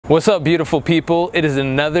What's up, beautiful people? It is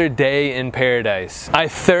another day in paradise. I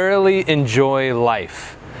thoroughly enjoy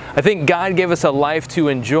life. I think God gave us a life to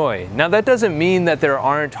enjoy. Now that doesn't mean that there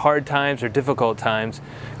aren't hard times or difficult times,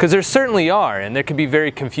 because there certainly are, and there can be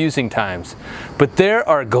very confusing times. But there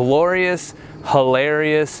are glorious,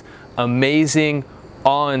 hilarious, amazing,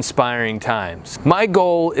 awe-inspiring times. My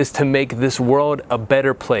goal is to make this world a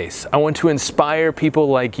better place. I want to inspire people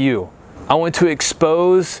like you. I want to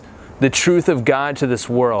expose the truth of God to this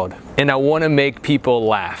world, and I want to make people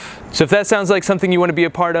laugh. So if that sounds like something you want to be a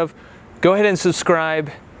part of, go ahead and subscribe,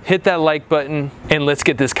 hit that like button, and let's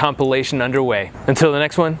get this compilation underway. Until the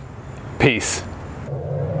next one, peace.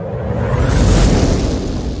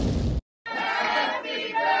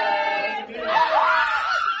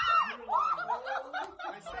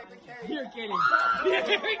 You're kidding. You're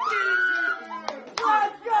kidding.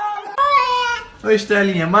 Ô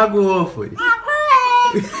Estelinha, magoou, foi?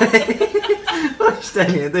 Ô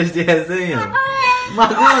Estelinha, tô de resenha.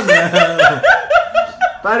 Magoou não.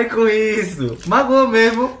 Pare com isso. Magoou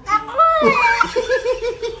mesmo.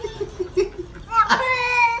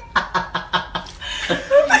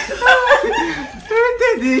 Eu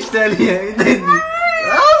entendi, Estelinha, eu entendi.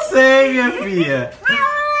 Eu sei, minha filha.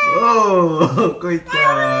 Oh,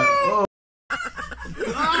 coitada. Oh.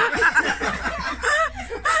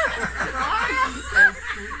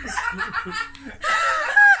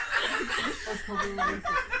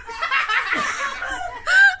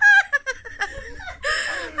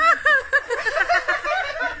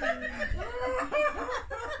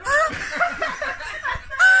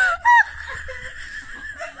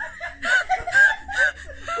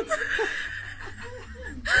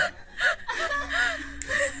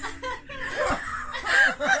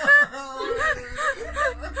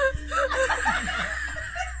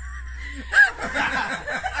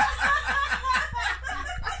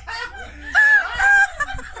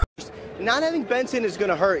 Not having Benson is going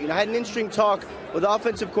to hurt. You know, I had an interesting talk with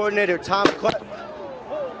offensive coordinator Tom.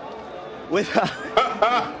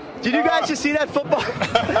 Did you guys just see that football?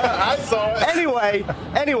 I saw it. Anyway,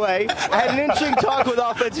 I had an interesting talk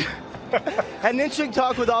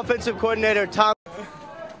with offensive coordinator Tom. So,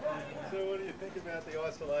 what do you think about the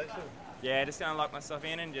isolation? Yeah, just gonna lock myself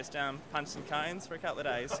in and just punch some cones for a couple of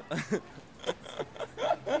days. You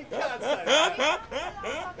can't say that.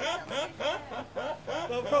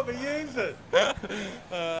 They'll probably use it.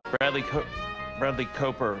 Bradley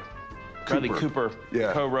Cooper,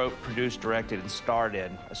 Yeah. co-wrote, produced, directed, and starred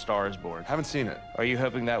in A Star Is Born. Haven't seen it. Are you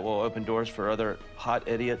hoping that will open doors for other hot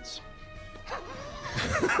idiots?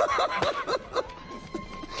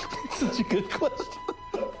 Such a good question.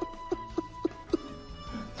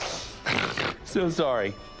 So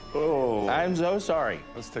sorry. Oh. I'm so sorry.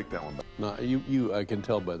 Let's take that one back. No, I can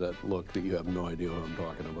tell by that look that you have no idea who I'm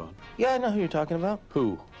talking about. Yeah, I know who you're talking about.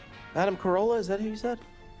 Who? Adam Carolla, is that who you said?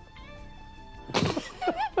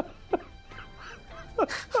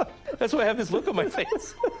 That's why I have this look on my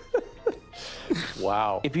face.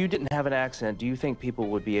 Wow. If you didn't have an accent, do you think people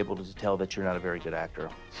would be able to tell that you're not a very good actor?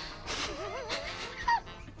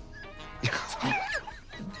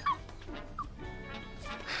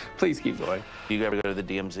 Please keep going. Do you ever go to the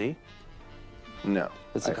DMZ? No.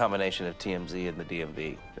 It's a combination of TMZ and the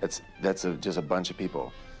DMV. That's just a bunch of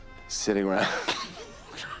people sitting around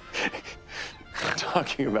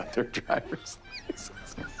talking about their driver's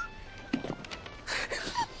license.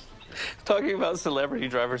 Talking about celebrity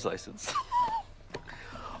driver's license.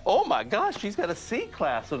 Oh my gosh, she's got a C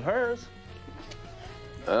class on hers.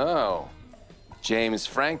 Oh. James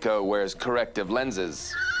Franco wears corrective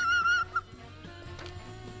lenses.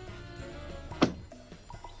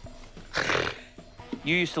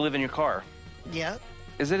 You used to live in your car. Yeah.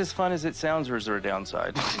 Is it as fun as it sounds, or is there a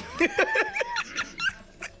downside?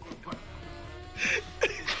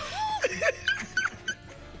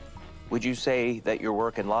 Would you say that your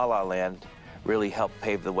work in La La Land really helped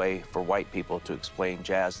pave the way for white people to explain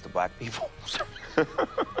jazz to black people?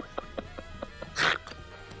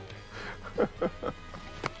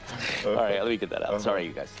 All right, let me get that out. Sorry,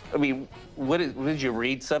 you guys. I mean, did you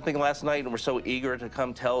read something last night and were so eager to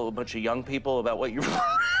come tell a bunch of young people about what you read?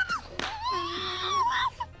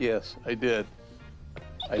 Yes, I did.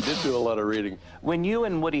 I did do a lot of reading. When you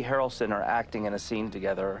and Woody Harrelson are acting in a scene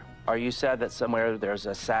together, are you sad that somewhere there's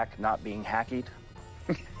a sack not being hacked?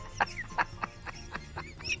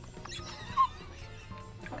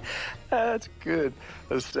 That's good.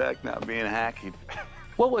 A sack not being hacked.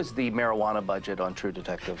 What was the marijuana budget on True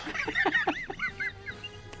Detective?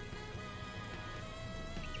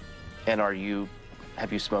 And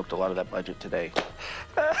have you smoked a lot of that budget today?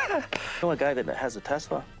 You know a guy that has a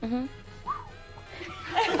Tesla? Mm-hmm.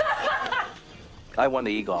 I won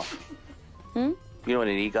the EGOT. Hmm? You know what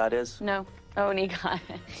an EGOT is? No. Oh, an EGOT.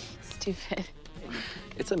 Stupid.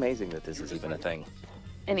 It's amazing that this is even a thing.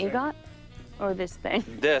 An EGOT? Or this thing?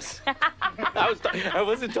 This. I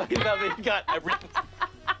wasn't talking about the EGOT. I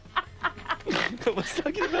was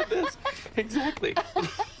talking about this. Exactly.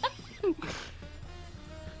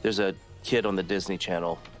 There's a kid on the Disney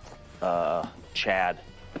Channel, Chad,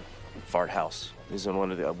 Fart House. He's in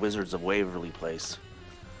one of the Wizards of Waverly Place.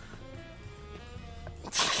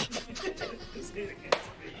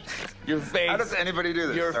 Your face. How does anybody do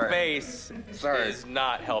this? Your Sorry. face Sorry. is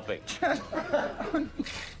not helping.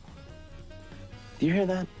 Do you hear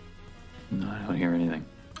that? No, I don't hear anything.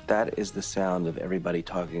 That is the sound of everybody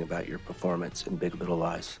talking about your performance in Big Little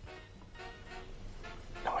Lies.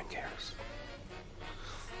 No one cares.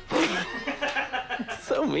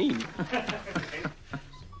 So mean.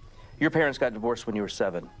 Your parents got divorced when you were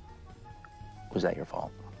 7. Was that your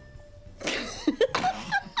fault?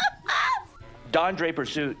 Don Draper's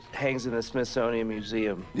suit hangs in the Smithsonian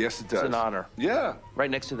Museum. Yes, it does. It's an honor. Yeah. Right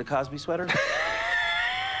next to the Cosby sweater.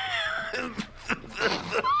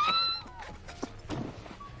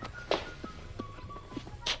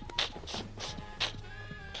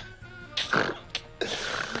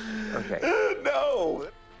 Okay. No.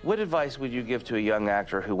 What advice would you give to a young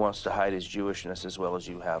actor who wants to hide his Jewishness as well as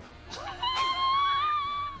you have?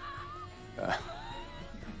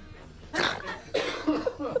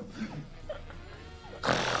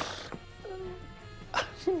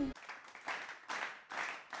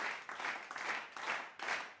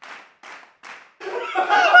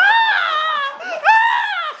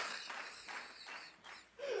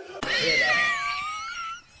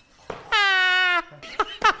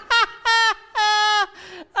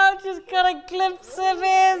 I've just got a glimpse of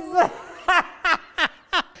his.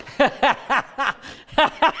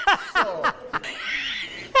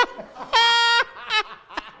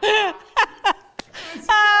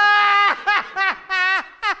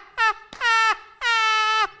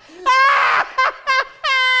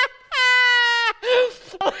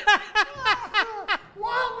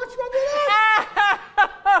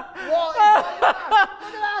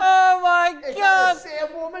 Oh my God!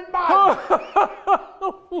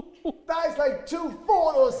 That's like 2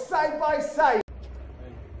 photos side by side.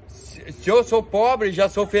 Se eu sou pobre, já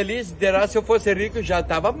sou feliz. Derá, se eu fosse rico, já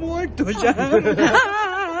estava morto. Já.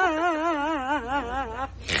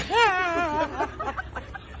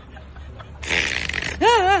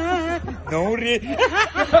 Não ri.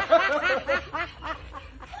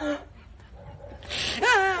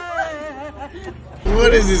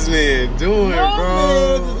 What is this man doing, bro?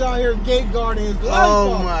 Man is out here gate guarding his life.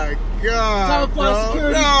 Oh my God, Time for bro.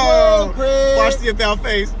 security, No. Chris. Watch the about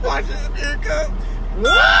face. Watch it. Here it comes.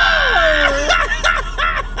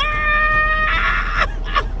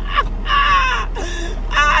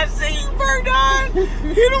 I see you, burned on.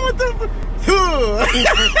 Hit him with the.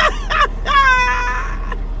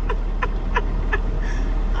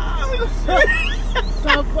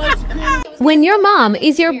 When your mom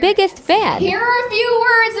is your biggest fan. Here are a few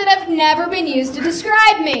words that have never been used to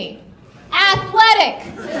describe me. Athletic.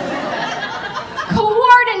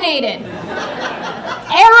 Coordinated.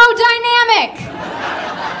 Aerodynamic.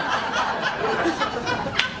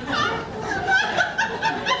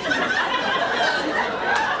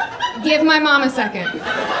 Give my mom a second.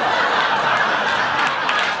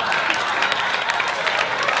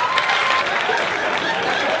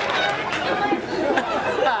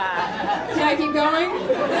 Can I keep going? All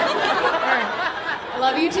right.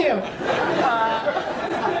 Love you too.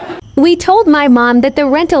 We told my mom that the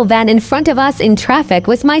rental van in front of us in traffic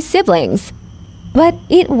was my siblings. But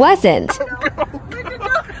it wasn't.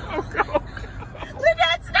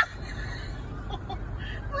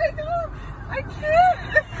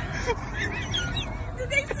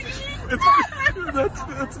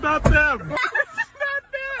 That's not them.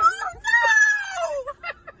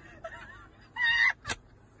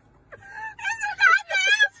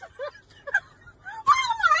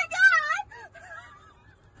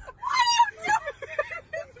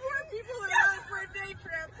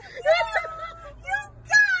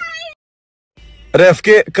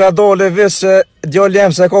 Refke, ka dole vis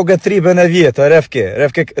djallem se ka gëtribe në vjetë, Refke,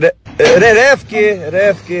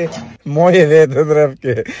 moje vetën,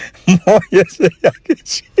 Refke, moje se ja ke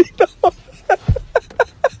qina.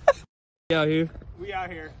 We out here. We out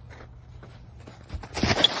here.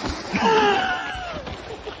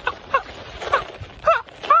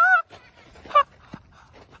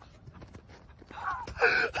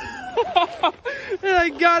 I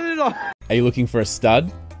got it all. Are you looking for a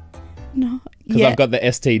stud? No. Because I've got the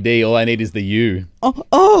STD. All I need is the U.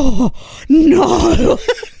 Oh no!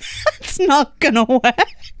 That's not gonna work.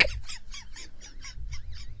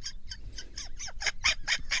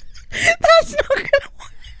 That's not gonna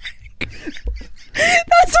work.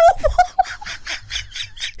 That's awful.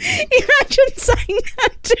 Imagine saying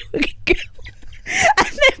that to a girl and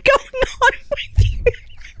then going on with you.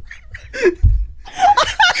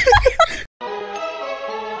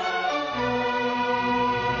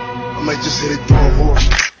 I might just hit it down more.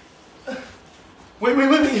 Wait.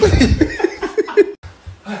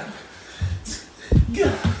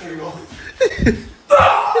 There you go.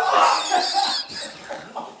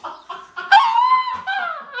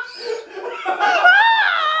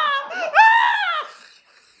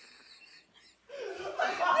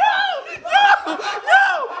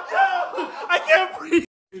 I can't breathe.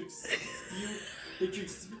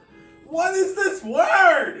 What is this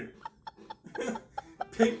word?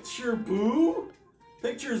 Picture boo?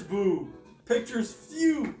 Pictures boo. Pictures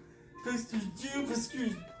few. Pictures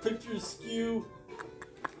Jew. Pictures skew.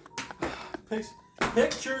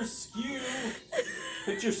 Pictures skew.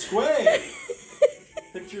 Pictures sway.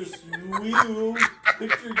 Pictures whew.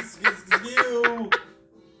 Pictures skew.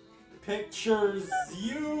 Pictures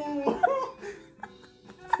you.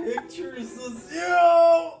 Pictures is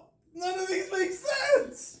you. None of these make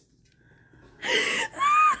sense.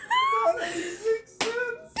 None of these make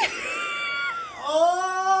sense.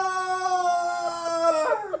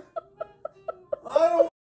 I don't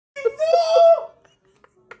know.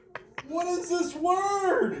 What is this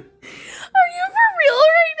word? Are you for real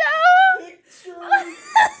right now?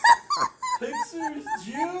 Pictures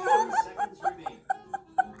Jew.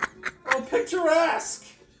 Oh, picturesque.